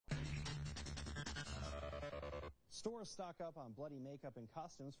Stores stock up on bloody makeup and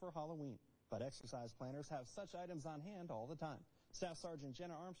costumes for Halloween, but exercise planners have such items on hand all the time. Staff Sergeant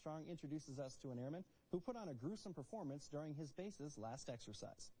Jenna Armstrong introduces us to an airman who put on a gruesome performance during his base's last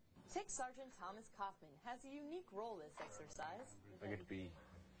exercise. TIC Sergeant Thomas Kaufman has a unique role this exercise. I get to be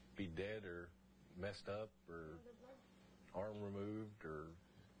dead or messed up or arm removed or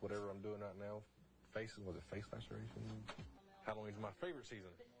whatever I'm doing right now. Face laceration. Halloween's my favorite season.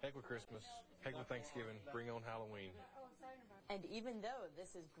 Heck with Christmas, heck with Thanksgiving, bring on Halloween. And even though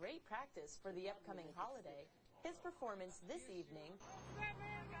this is great practice for the upcoming holiday, his performance this evening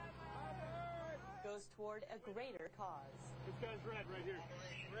goes toward a greater cause. This guy's red right here.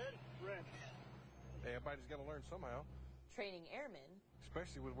 Red? Red. Hey, everybody's got to learn somehow. Training airmen,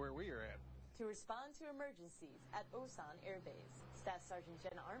 especially with where we are at, to respond to emergencies at Osan Air Base. Staff Sergeant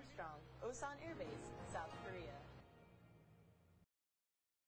Jenna Armstrong, Osan Air Base, South Korea.